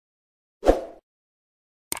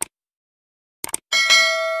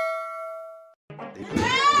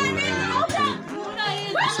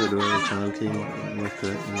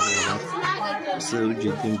sida u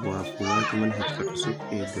jeedin waa buugaagta manhajka cusub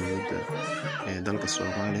ee dowladda dalka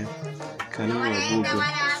Soomaaliya. Kani waa buugga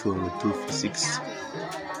Form 2 Physics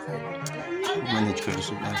manhajka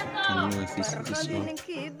cusub kani waa Physics oo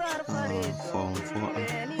Form 4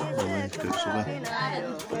 oo manhajka cusub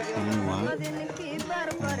kani waa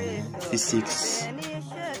Physics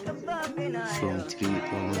Form 3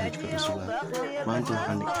 oo manhajka cusub maanta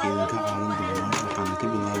waxaan idinka caawin doonaa waxaan ka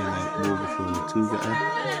bilaabaynaa buugga Form 2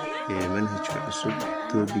 manhajka cusub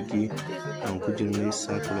toobigii aan ku jirnay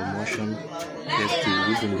circular motion qeybtii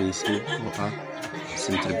ugu dambeysay oo ah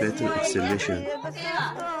Centripetal acceleration.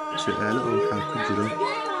 Su'aalo waxaa ku jira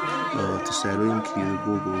oo tusaalooyinkii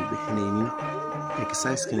buugga uu bixinaynin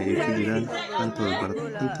exercise-kana ay ku jiraan inta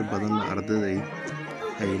badanna ardayda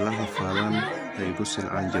ay la hafaadaan ay ku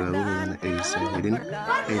silcaan jawaabahoodana aysan helin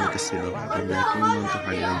ayna ka sii dhawaaqaan. laakiin maanta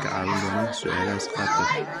waxaan idinka caawin doonaa su'aalahaas qaabka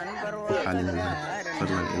u xalin lahaa.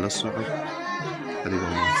 fadlan ila soco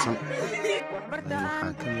adigoo mahadsan.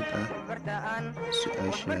 waxaa ka mid ah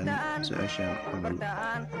su-aashaan camal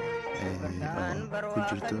ku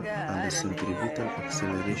jirto under centripetal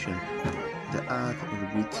acceleration the earth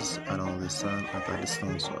orbits around the sun at a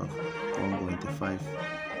distance of 1.5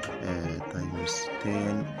 times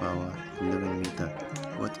 10 power 11 meter.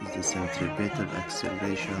 What is the centripetal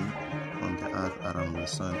acceleration on the earth around the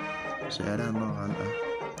sun? su'aalaha noocan ah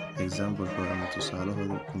example ama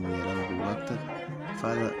tusaalahooda kuma yeelan buugaagta.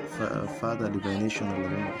 Further definition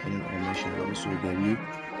lagama bixinin oo meesha lagu soo gaabiyey.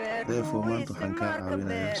 Therefore maanta waxaan kaa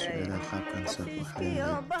caawinayaa su'aalaha qaabkan sar u xalinaya.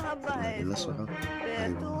 fadlan ila soco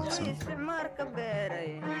adigoo mahadsan.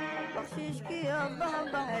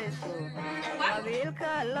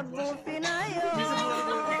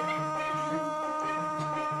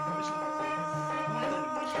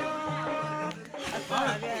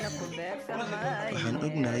 waxaan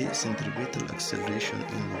ognahay centripetal acceleration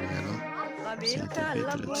in lagu helo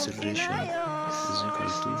centripetal acceleration is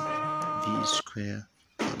equal to v square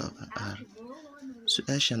over r.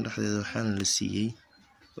 su-aashan dhexdeeda waxaana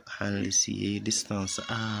la siiyey distance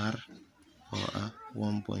r oo ah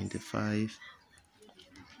 1.5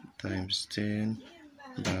 times 10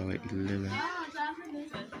 power 11.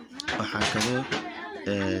 waxaa kaloo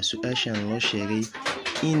su-aashan loo sheegay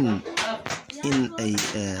in ay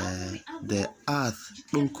the earth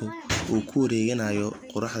dhulku uu ku wareeganayo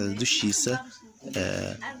qoraxda dushiisa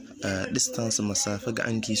distance masaafo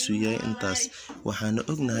gacankiisu yahay intaas. waxaana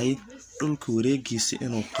ognahay dhulka wareegiisa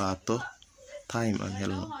inuu qaato time aan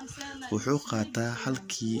helno. wuxuu qaataa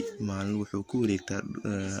halkii maalin wuxuu ku wareegtaa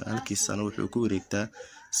halkii sano wuxuu ku wareegtaa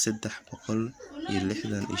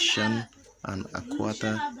 365 and a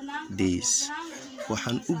quarter days.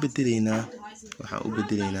 waxaan u bedelaynaa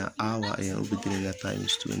hour ayaan u bedelaynaa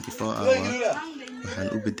times 24 hour. waxaan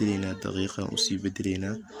u bedelaynaa daqiiqan u sii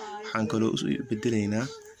bedelaynaa. waxaan kaloo u bedelaynaa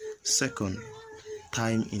second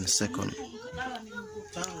time in second.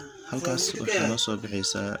 halkaas waxaa noo soo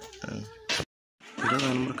bixaysaa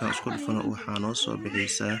tiradan markaan isku dhufano waxaa noo soo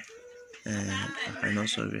bixaysaa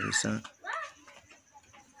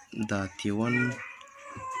 31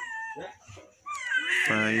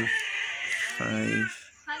 5 5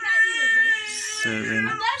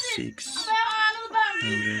 7 6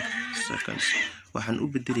 100 seconds. waxaan u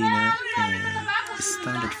bedelaynaa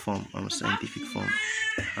standard form ama scientific form.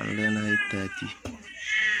 waxaan leenahay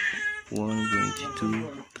 1.2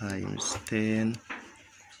 times 10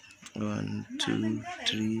 1 2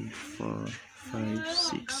 3 4 5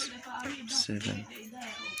 6 7.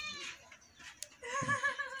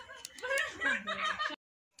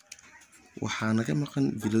 waxaa naga maqan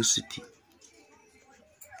velocity.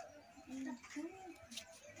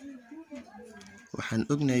 waxaan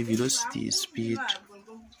ognahay velocity speed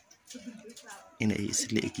inay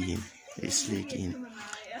isla egyihiin.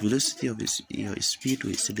 velocity of iyo speed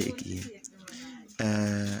way isla egyihiin.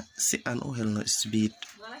 si aan u helno speed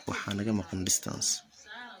waxaa naga maqan distance.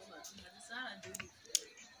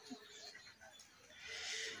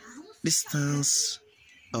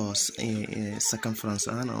 oo circumference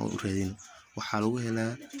aan u raadin waxaa lagu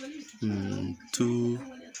helaa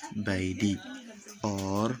 2 by d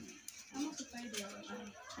or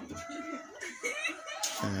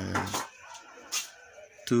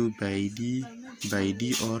 2 by d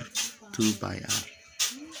or 2 by r.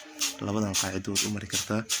 labadan qaacido u mari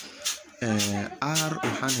kartaa. r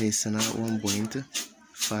waxaan haysanaa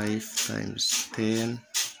 1.5 times 10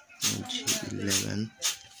 11.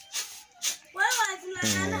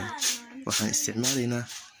 waxaan isticmaalaynaa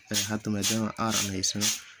hadda maadaama r aan haysano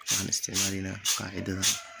waxaan isticmaalaynaa qaacidadan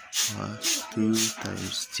 2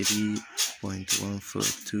 times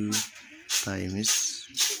 3.142 times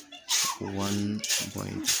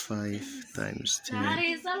 1.5 times 10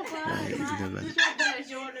 by 11.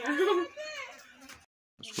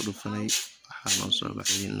 Isku dhufanay waxaa noo soo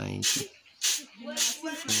baxday 90. 4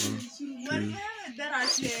 2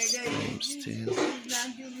 6 times 10.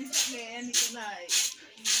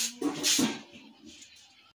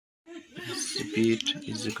 Speed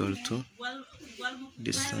is equal to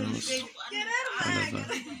distance over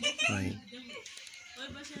time.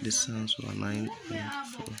 Distance was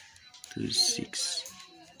 9.426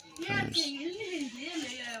 times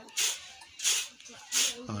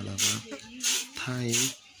all over time.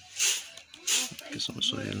 Is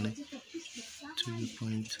also 2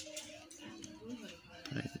 point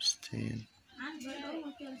times 10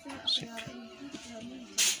 second.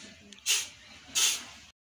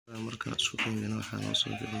 Markaan isku qaybino waxaa noo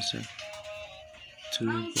soo baxaysaa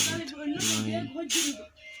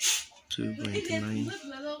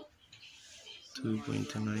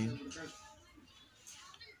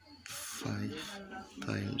 2.95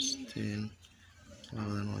 times 10.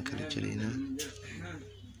 labadan waan kala jaraynaa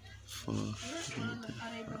 4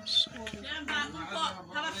 per second.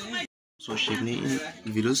 soo sheegnay in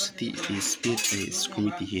velocity iyo speed ay isku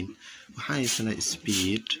mid yihiin. waxaan haysanaa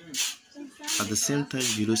speed at the same time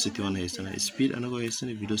velocity one haysanaa, speed anagoo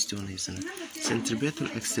haysanaa, velocity one haysanaa. Centripetal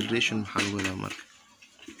acceleration maxaa lagu helaa marka?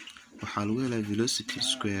 waxaa lagu helaa velocity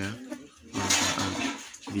square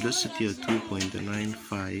velocity of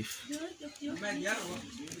 2.95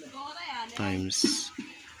 times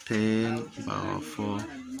 10 power 4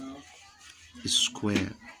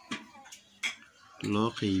 square loo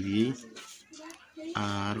qaybiyey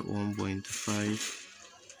r 1.5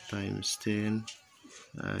 times 10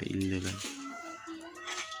 11.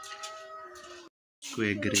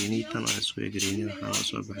 square granny tan aan square granny waxaa noo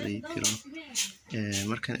soo baxday tiro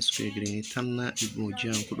markaan square granny tanna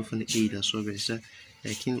muujiyaan ku dhufan 8 aa soo bixisa,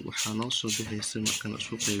 laakiin waxaa noo soo bixaysa markaan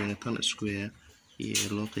isku qaybino tan square iyo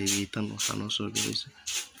loo qaybiyey tan waxaa noo soo bixaysa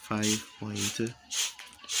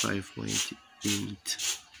 5.8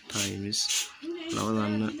 times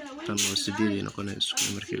labadanna tan waa 8 ay noqonaysa isku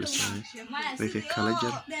markii la sameeyo wixii kala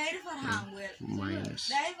jar minus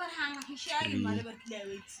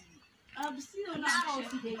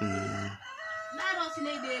 3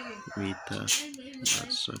 meter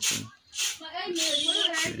per second.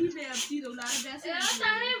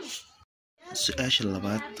 Su'aasha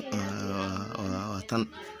labaad waa tan.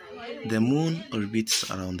 The moon orbits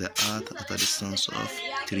around the earth at a distance of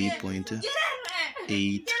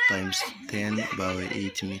 3.8 times 10 power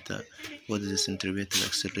 8 meter. What is the centripetal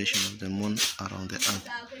acceleration of the moon around the earth?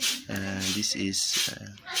 This is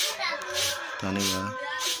tani waa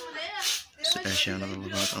su'aasha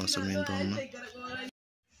labaad aan samayn doono.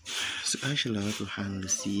 su'aasha labaad waxaan la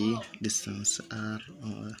siiyey distance r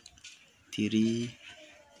oo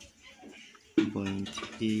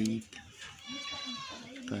 3.8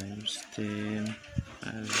 times 10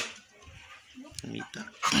 meter.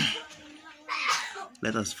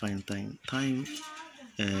 Let us find time.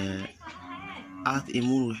 earth iyo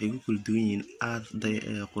moon waxay ku kala duwan yihiin. earth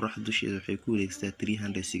qoraxda dusheeda waxay ku wareegsataa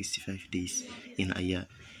 365 days in ayaa,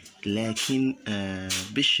 laakiin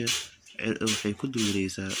bisha waxay ku dul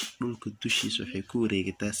wareegsaa dhulka dushiisa waxay ku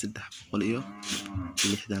wareegataa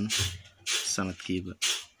 360 sanadkiiba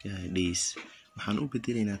days. waxaan u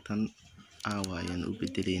bedelaynaa tan hour ayaan u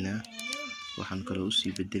bedelaynaa, waxaan kaloo u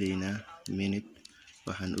sii bedelaynaa minute,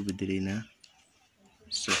 waxaan u bedelaynaa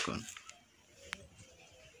second.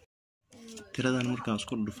 tiradan markaan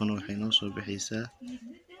isku dhufano waxay noo soo baxaysaa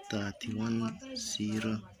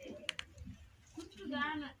 31,000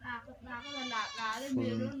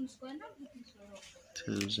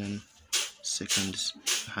 seconds.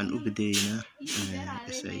 waxaan u bedelaynaa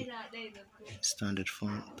SI standard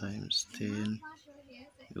form times 10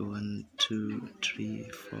 1 2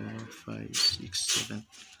 3 4 5 6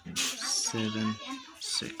 7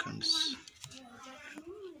 seconds.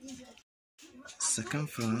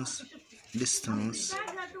 Circumference, distance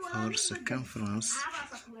or circumference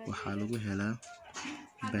waxaa lagu helaa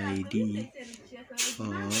by d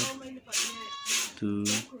or 2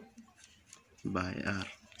 by r.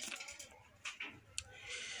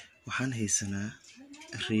 waxaan haysanaa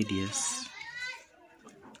radius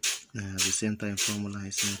the same time formula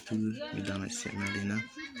haysanaa 2 midaan isticmaalinaa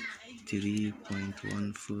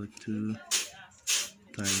 3.142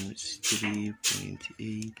 times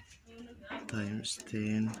 3.8 times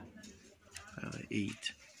 10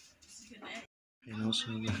 8. waxay noo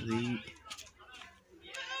soo baxday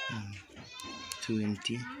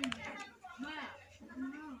 20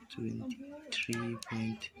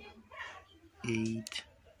 3.88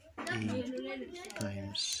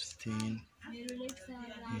 times 10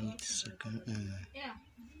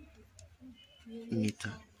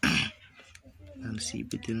 meter. Aan sii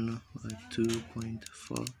bedelno waa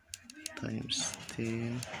 2.4 times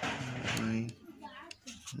 10 9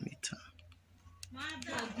 meter.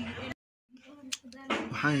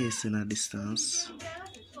 waxaan haysanaa distance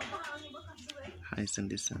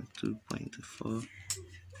 2.4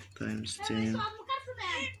 times 10.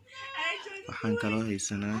 waxaan kaloo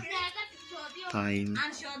haysanaa time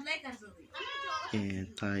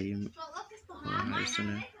waxaan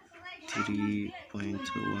haysanaa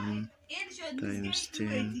 3.1 times 10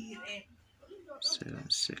 7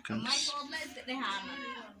 seconds.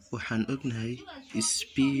 waxaan ognahay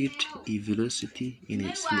speed iyo velocity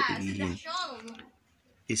inay isla egyihiin.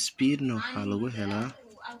 speedna waxaa lagu helaa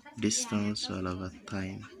distance oo laba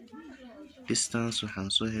time. distance waxaan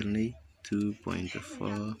soo helnay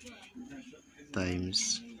 2.4 times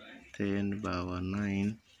 10 power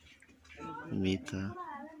 9 meter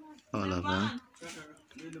oo laba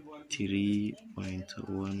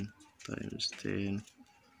 3.1 times 10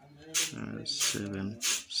 7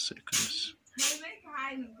 seconds.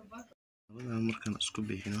 labadan markaan isku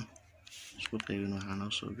qaybino waxaa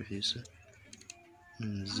noo soo bixiysa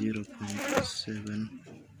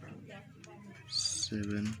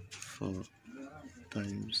 0.774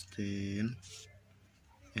 times 10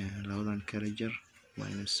 labadan kala jar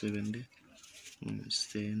minus 7 minus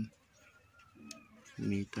 10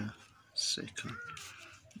 meter second.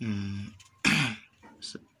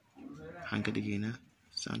 waxaan ka dhigaynaa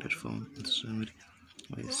standard form inta soo mari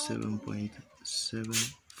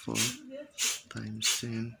 7.74 times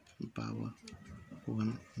 10 power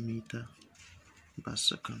 1 meter per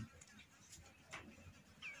second.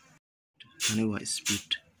 tani waa speed.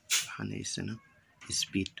 waxaan haysanaa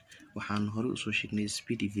speed. waxaan hore usoo sheegnay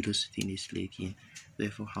speed iyo velocity inay isla egyihiin.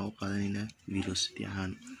 therefore waxaan u qaadanaynaa velocity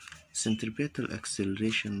ahaan. centripetal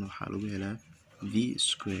acceleration waxaa lagu helaa v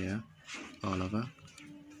square oo laba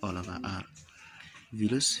r.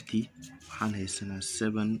 velocity waxaan haysanaa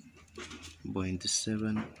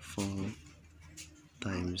 7.74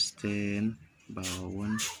 times 10 power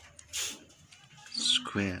 1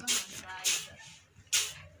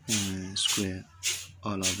 square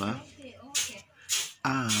oo laba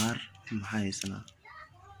r. maxaa haysanaa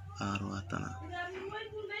r waatana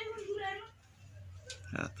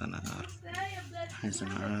r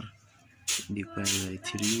haysanaa r divided by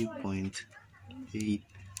 3.8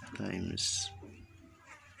 times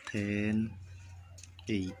 10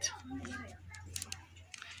 8.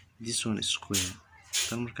 this one is square.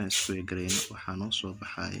 tan markaan square gareyno waxaa noo soo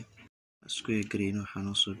baxaya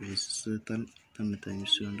sida tan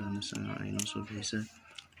times 2 ay noo soo bixisa.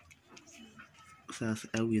 saas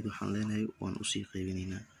awgeed waxaan leenahay waan usii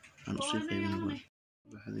qaybinaynaa.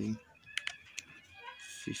 baxday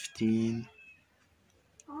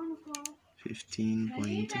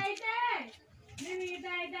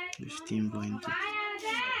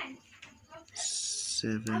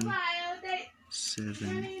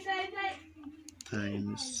 15.77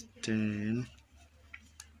 times 10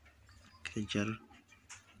 ka jar.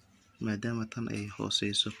 maadaama tan ay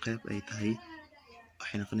hooseyso qayb ay tahay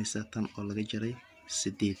waxay noqonaysaa tan oo laga jaray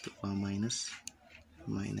 8 waa minus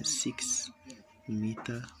 6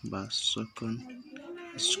 meter per second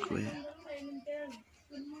square.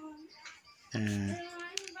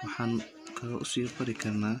 waxaan kaga usii qori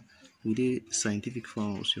karnaa weli scientific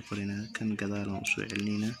form usii qorinaa. kan gadaalan usoo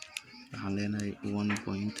celinaynaa. waxaan leenahay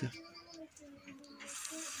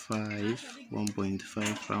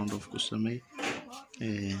 1.5 round off ku samey.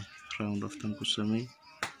 round of tan ku samey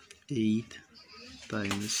 8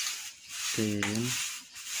 times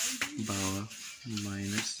 10 power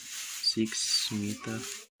minus 6 meter.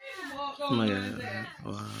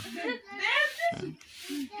 waa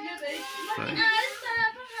 5